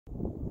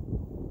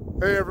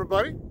Hey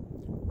everybody,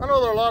 I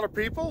know there are a lot of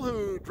people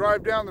who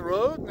drive down the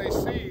road and they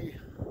see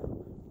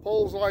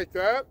poles like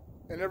that,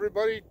 and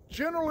everybody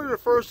generally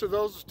refers to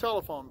those as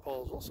telephone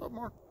poles.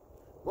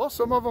 Well,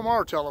 some of them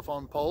are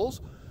telephone poles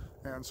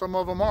and some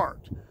of them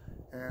aren't.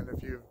 And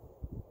if you've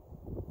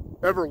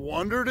ever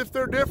wondered if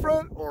they're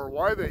different or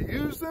why they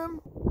use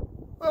them,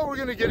 well, we're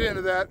going to get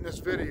into that in this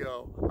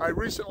video. I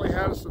recently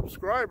had a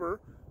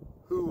subscriber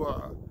who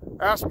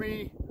asked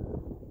me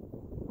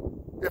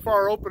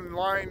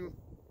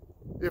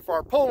if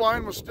our pole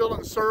line was still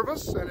in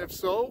service, and if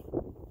so,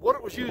 what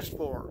it was used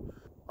for.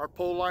 Our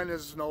pole line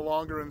is no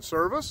longer in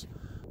service.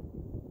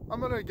 I'm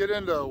going to get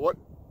into what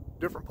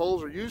different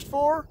poles are used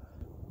for.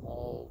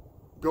 I'll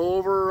go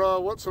over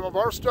what some of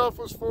our stuff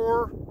was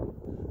for.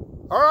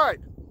 All right,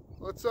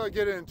 let's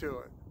get into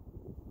it.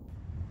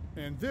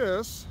 And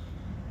this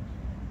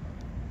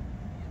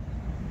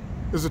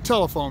is a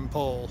telephone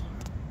pole.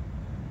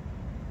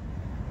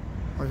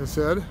 Like I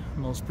said,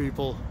 most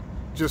people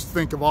just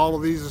think of all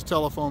of these as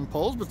telephone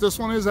poles, but this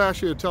one is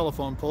actually a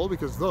telephone pole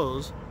because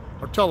those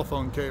are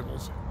telephone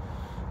cables.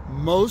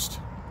 Most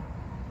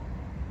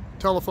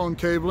telephone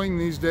cabling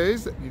these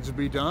days that needs to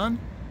be done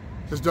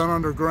is done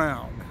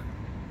underground.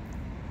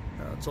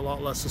 It's a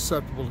lot less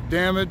susceptible to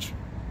damage.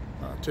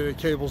 Today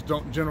cables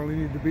don't generally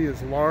need to be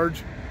as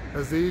large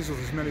as these with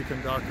as many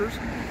conductors.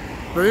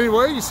 But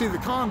anyway, you see the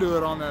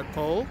conduit on that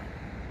pole,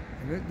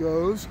 and it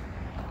goes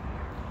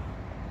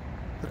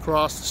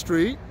across the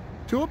street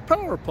to a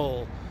power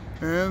pole.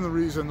 And the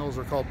reason those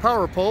are called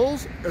power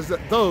poles is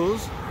that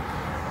those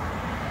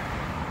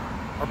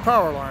are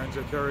power lines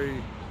that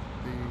carry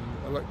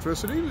the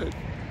electricity that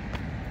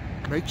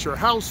makes your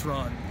house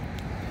run.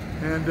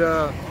 And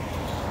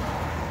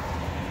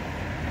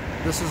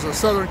this is a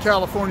Southern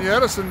California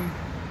Edison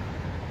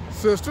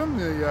system.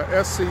 The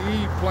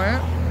SCE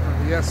plant,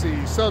 or the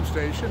SCE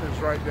substation, is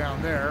right down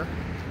there.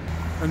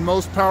 And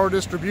most power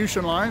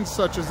distribution lines,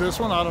 such as this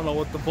one, I don't know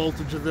what the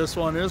voltage of this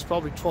one is,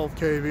 probably 12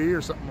 kV or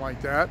something like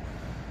that.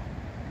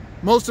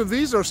 Most of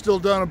these are still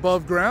done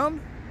above ground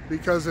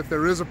because if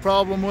there is a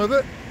problem with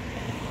it,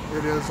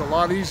 it is a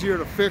lot easier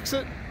to fix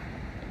it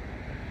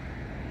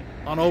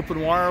on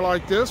open wire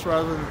like this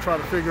rather than try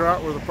to figure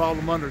out where the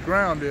problem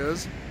underground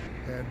is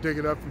and dig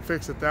it up and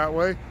fix it that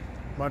way.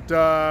 But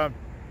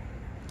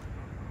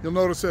you'll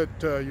notice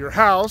that your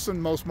house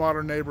in most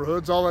modern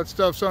neighborhoods, all that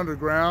stuff's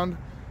underground,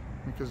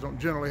 because don't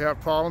generally have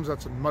problems.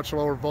 That's a much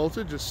lower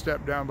voltage, just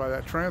step down by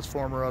that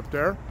transformer up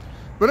there.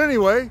 But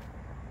anyway,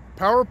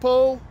 power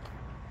pole,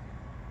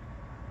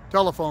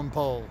 telephone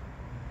pole.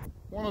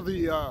 One of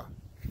the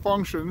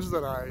functions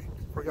that I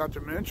forgot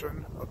to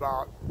mention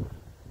about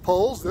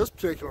poles, this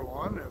particular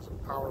one is a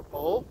power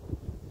pole,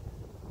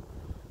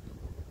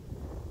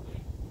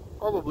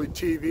 probably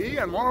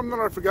TV, and one of them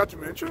that I forgot to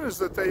mention is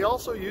that they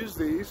also use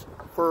these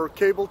for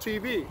cable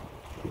TV.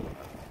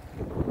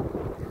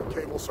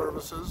 Cable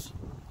services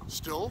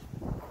still,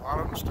 a lot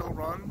of them still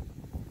run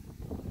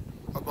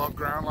above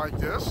ground like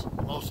this.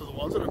 Most of the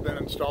ones that have been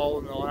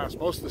installed in the last,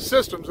 most of the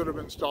systems that have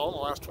been installed in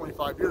the last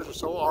 25 years or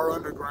so are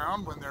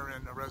underground when they're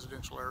in the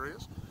residential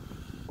areas.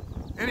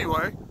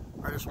 Anyway,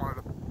 I just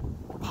wanted to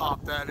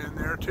pop that in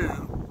there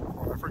too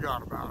before I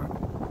forgot about it.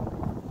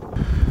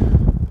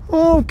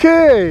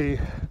 Okay,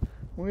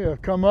 we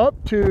have come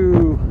up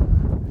to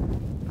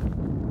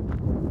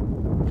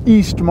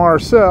East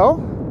Marcel,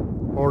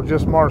 or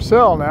just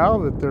Marcel now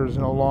that there's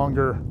no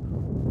longer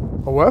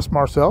a West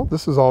Marcel.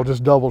 This is all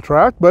just double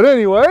track. But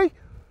anyway,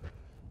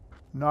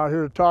 not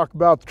here to talk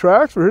about the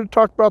tracks. We're here to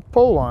talk about the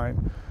pole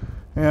line.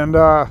 And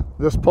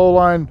this pole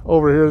line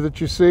over here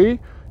that you see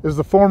is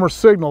the former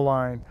signal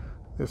line.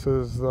 This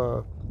is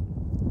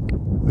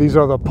these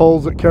are the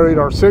poles that carried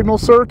our signal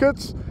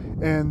circuits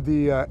and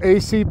the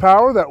AC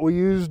power that we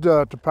used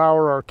to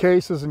power our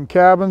cases and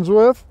cabins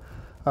with.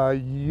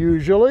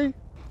 Usually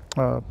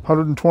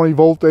 120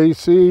 volt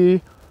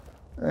AC,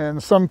 and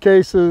in some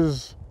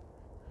cases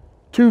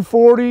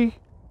 240,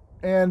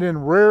 and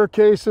in rare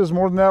cases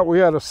more than that we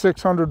had a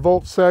 600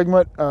 volt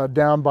segment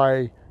down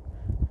by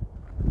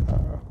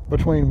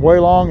between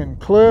Waylong and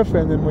Cliff,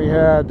 and then we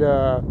had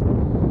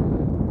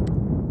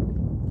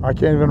I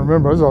can't even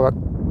remember, it was all that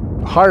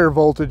higher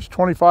voltage,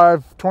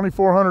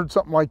 2400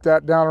 something like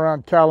that, down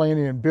around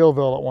Caliente and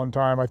Billville at one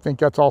time. I think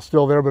that's all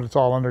still there, but it's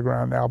all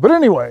underground now. But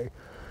anyway,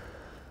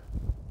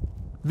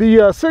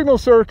 the signal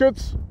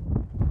circuits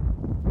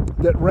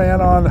that ran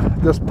on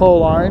this pole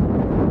line,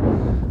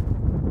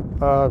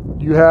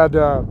 you had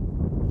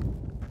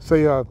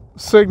say a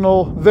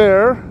signal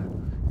there,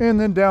 and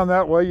then down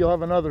that way you'll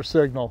have another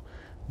signal.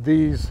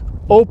 These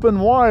open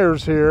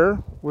wires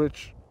here,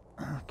 which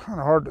are kind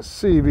of hard to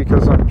see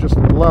because I'm just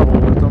level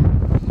with them,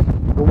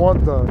 the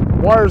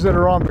wires that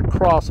are on the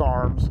cross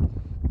arms,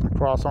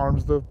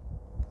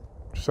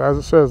 just as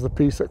it says, the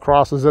piece that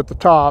crosses at the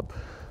top,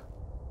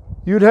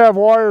 you'd have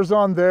wires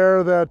on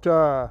there that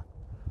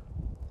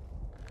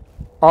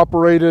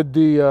operated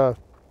the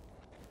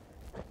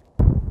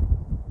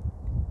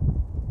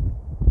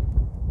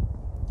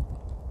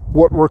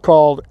what were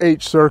called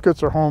H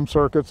circuits or home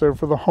circuits. They were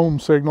for the home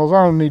signals.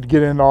 I don't need to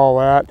get into all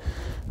that.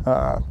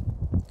 A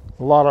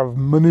lot of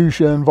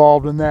minutia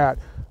involved in that.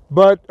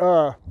 But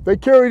they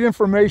carried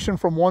information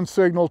from one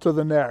signal to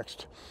the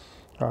next.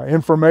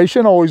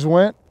 Information always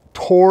went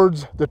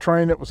towards the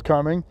train that was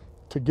coming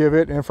to give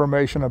it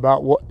information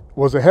about what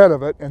was ahead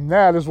of it, and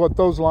that is what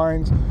those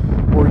lines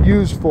were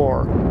used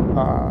for.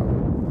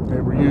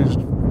 They were used.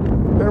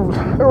 There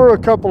were a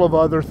couple of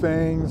other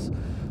things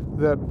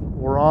that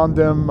were on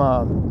them.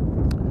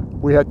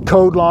 We had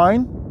code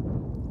line,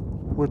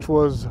 which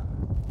was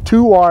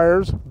 2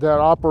 wires that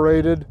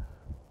operated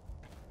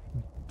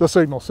the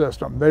signal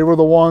system. They were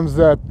the ones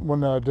that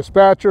when the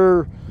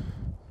dispatcher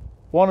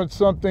wanted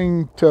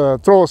something to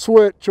throw a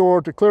switch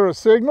or to clear a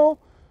signal,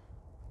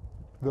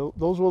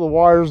 those were the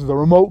wires, the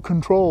remote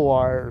control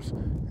wires,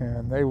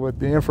 and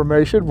the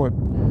information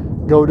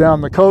would go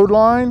down the code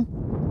line,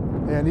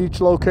 and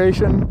each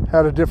location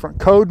had a different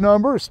code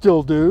number.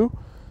 Still do.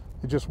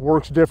 It just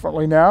works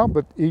differently now,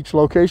 but each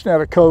location had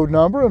a code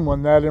number, and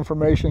when that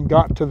information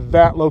got to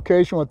that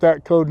location with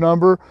that code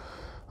number,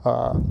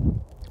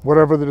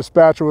 whatever the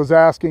dispatcher was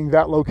asking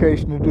that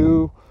location to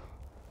do,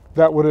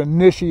 that would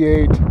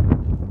initiate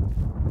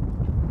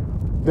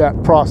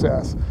that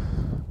process.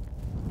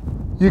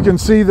 You can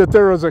see that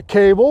there is a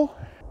cable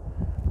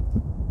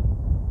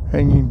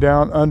hanging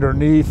down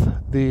underneath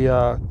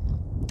the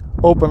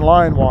open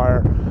line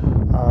wire.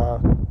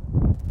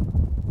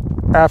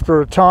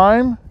 After a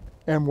time,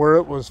 and where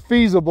it was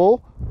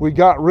feasible, we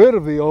got rid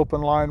of the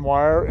open line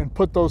wire and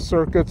put those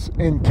circuits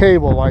in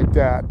cable like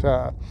that.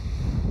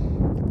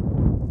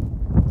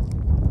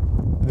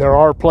 There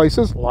are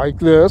places like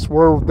this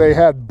where they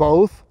had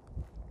both,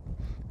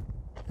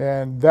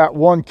 and that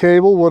one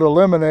cable would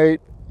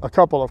eliminate a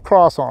couple of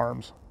cross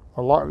arms.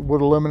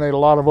 Would eliminate a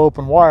lot of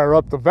open wire.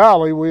 Up the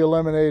valley, we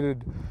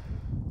eliminated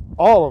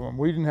all of them.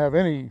 We didn't have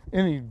any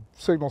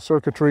signal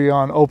circuitry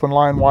on open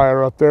line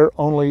wire up there,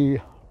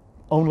 only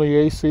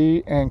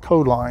AC and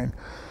code line.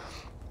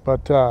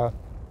 But the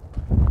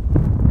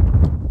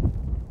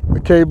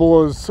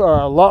cable is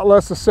a lot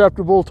less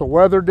susceptible to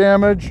weather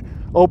damage.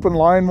 Open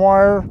line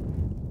wire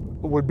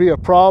would be a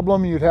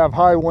problem. You'd have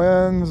high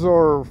winds,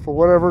 or for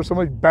whatever,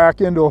 somebody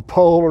back into a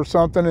pole or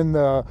something, and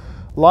the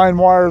line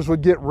wires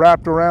would get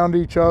wrapped around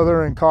each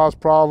other and cause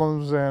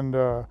problems, and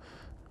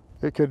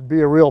it could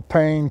be a real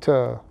pain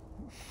to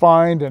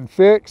find and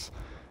fix,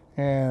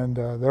 and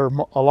they're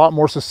a lot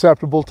more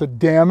susceptible to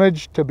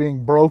damage, to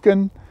being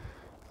broken.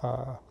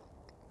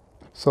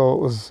 So it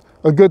was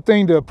a good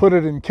thing to put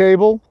it in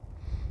cable.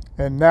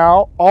 And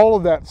now all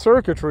of that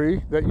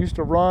circuitry that used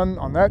to run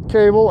on that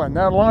cable and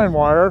that line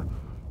wire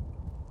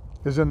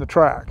is in the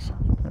tracks.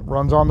 It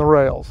runs on the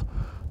rails.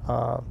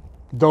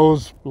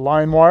 Those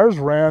line wires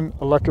ran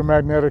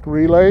electromagnetic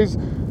relays.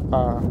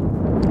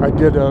 I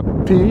did a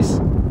piece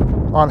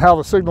on how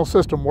the signal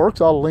system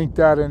works. I'll link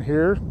that in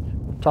here.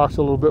 It talks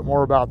a little bit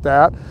more about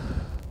that.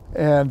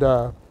 And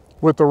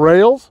with the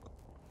rails,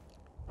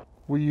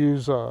 we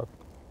use,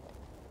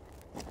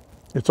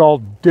 it's all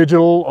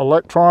digital,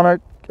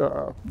 electronic,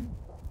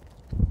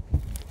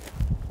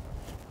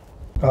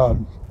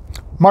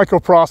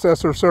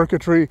 microprocessor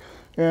circuitry,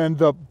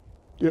 and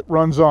it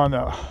runs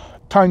on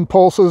time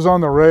pulses on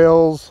the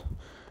rails.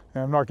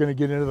 And I'm not going to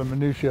get into the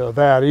minutiae of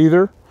that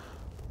either.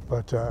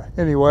 But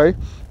anyway,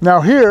 now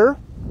here,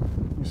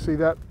 you see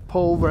that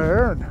pole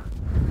there and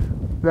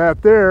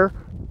that there.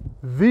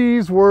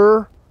 These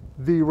were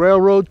the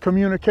railroad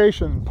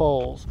communication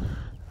poles.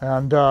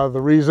 And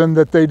the reason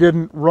that they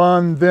didn't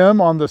run them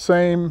on the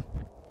same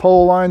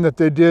pole line that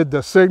they did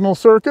the signal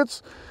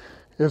circuits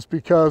is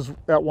because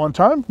at one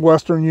time,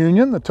 Western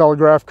Union, the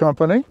telegraph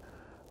company,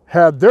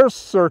 had their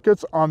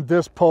circuits on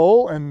this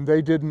pole, and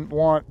they didn't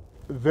want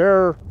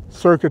their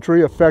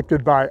circuitry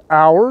affected by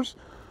ours.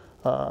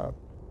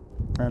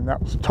 And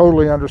that was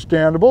totally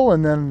understandable.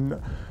 And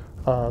then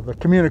the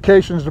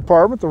communications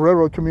department, the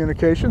railroad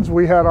communications,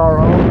 we had our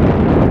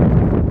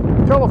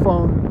own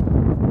telephone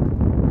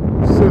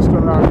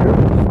system out here.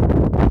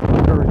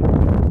 Very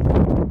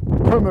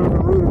primitive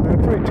and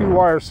rudimentary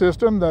 2-wire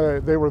system.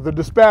 They were the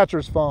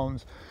dispatcher's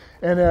phones.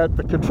 And at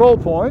the control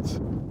points,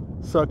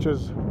 such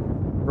as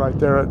right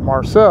there at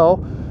Marcel,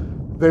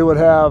 they would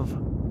have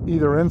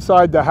either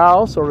inside the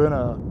house or in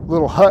a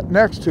little hut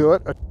next to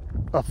it,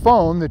 a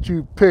phone that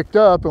you picked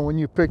up, and when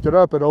you picked it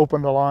up, it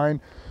opened a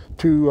line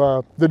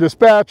to the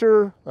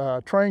dispatcher.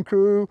 Train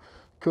crew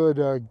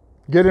could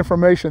get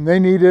information they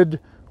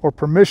needed or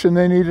permission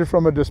they needed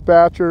from a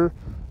dispatcher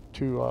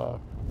to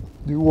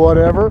do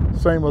whatever.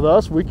 Same with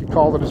us. We could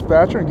call the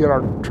dispatcher and get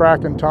our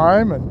track and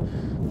time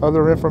and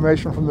other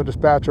information from the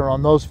dispatcher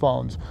on those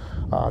phones.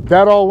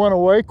 That all went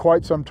away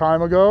quite some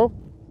time ago.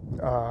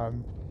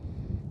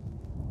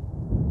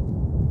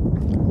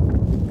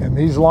 And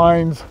these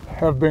lines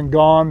have been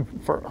gone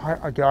for,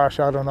 gosh,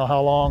 I don't know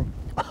how long,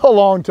 a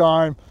long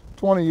time,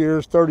 20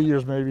 years, 30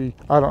 years maybe.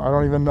 I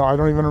don't even know. I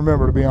don't even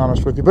remember, to be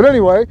honest with you. But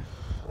anyway,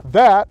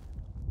 that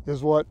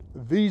is what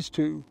these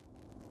 2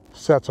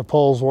 sets of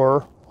poles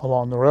were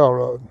along the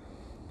railroad.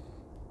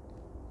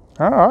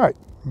 All right,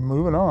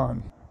 moving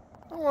on.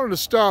 I wanted to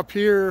stop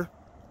here.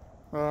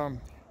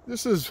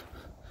 This is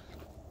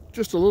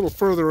just a little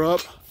further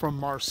up from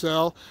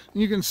Marcel.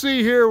 And you can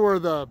see here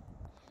where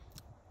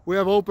we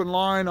have open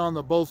line on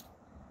both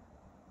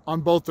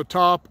the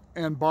top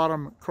and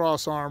bottom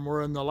cross arm.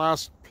 Where in the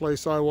last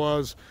place I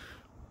was,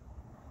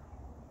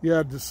 you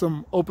had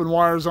some open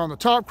wires on the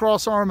top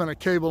cross arm and a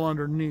cable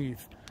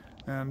underneath.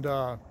 And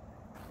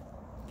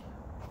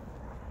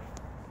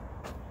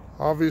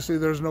obviously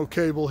there's no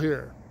cable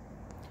here.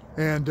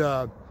 And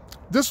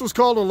this was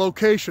called a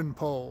location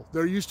pole.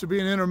 There used to be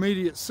an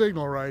intermediate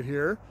signal right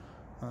here.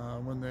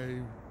 When they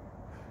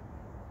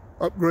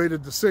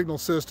upgraded the signal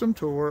system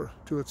to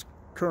its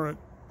current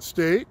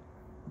state,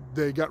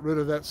 they got rid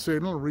of that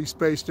signal,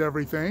 respaced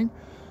everything.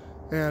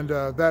 And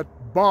that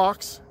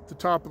box at the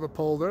top of the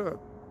pole there, that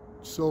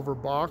silver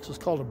box, is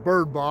called a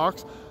bird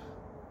box.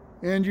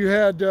 And you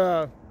had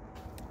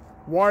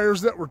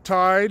wires that were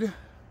tied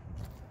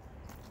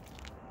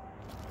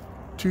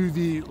to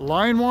the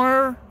line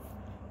wire,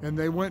 and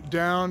they went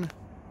down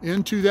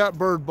into that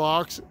bird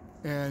box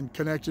and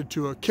connected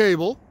to a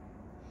cable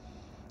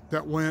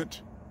that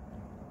went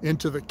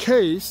into the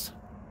case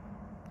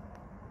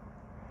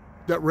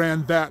that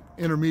ran that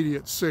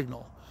intermediate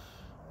signal.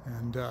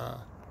 And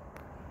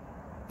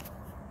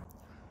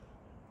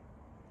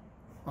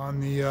on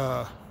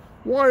the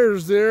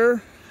wires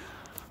there,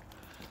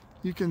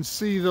 you can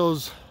see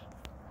those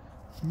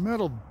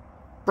metal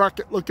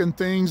bracket looking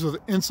things with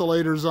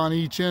insulators on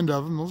each end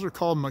of them. Those are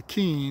called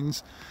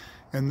McKeans,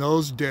 and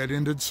those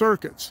dead-ended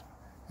circuits.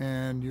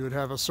 And you would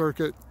have a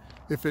circuit,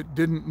 if it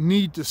didn't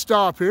need to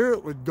stop here,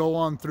 it would go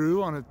on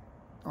through on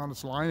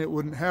its line. It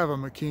wouldn't have a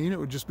McKean, it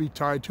would just be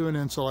tied to an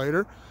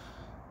insulator.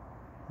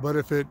 But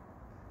if it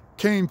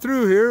came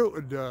through here, it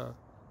would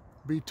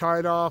be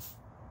tied off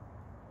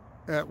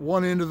at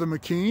one end of the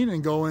McKean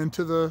and go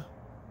into the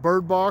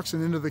bird box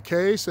and into the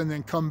case, and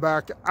then come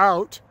back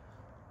out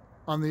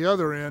on the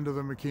other end of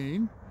the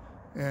McKean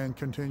and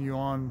continue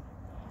on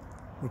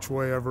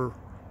whichever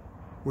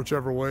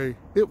way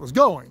it was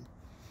going.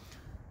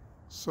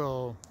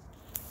 So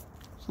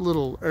it's a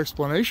little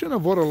explanation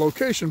of what a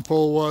location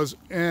pole was.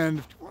 And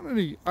if you want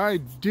any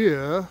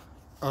idea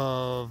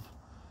of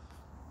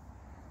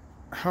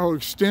how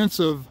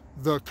extensive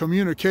the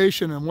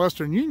communication and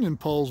Western Union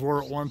poles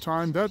were at one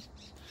time, that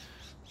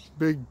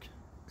big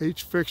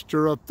H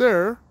fixture up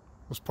there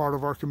was part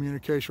of our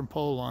communication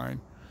pole line.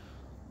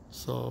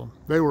 So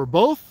they were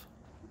both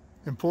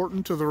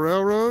important to the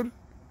railroad,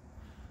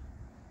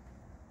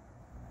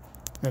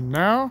 and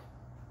now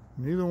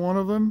neither one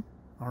of them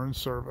are in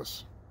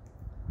service.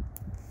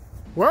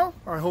 Well,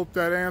 I hope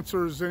that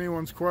answers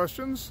anyone's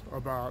questions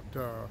about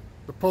the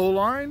pole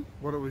line,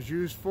 what it was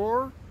used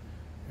for,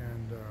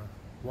 and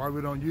why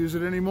we don't use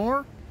it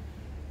anymore.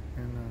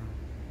 And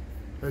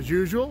as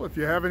usual, if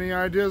you have any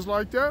ideas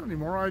like that, any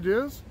more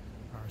ideas,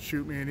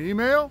 shoot me an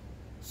email,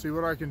 see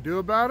what I can do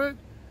about it.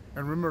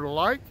 And remember to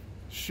like,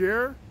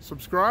 share,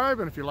 subscribe,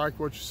 and if you like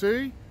what you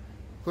see,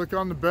 click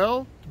on the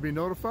bell to be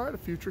notified of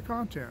future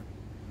content.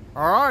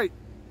 All right,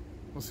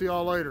 we'll see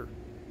y'all later.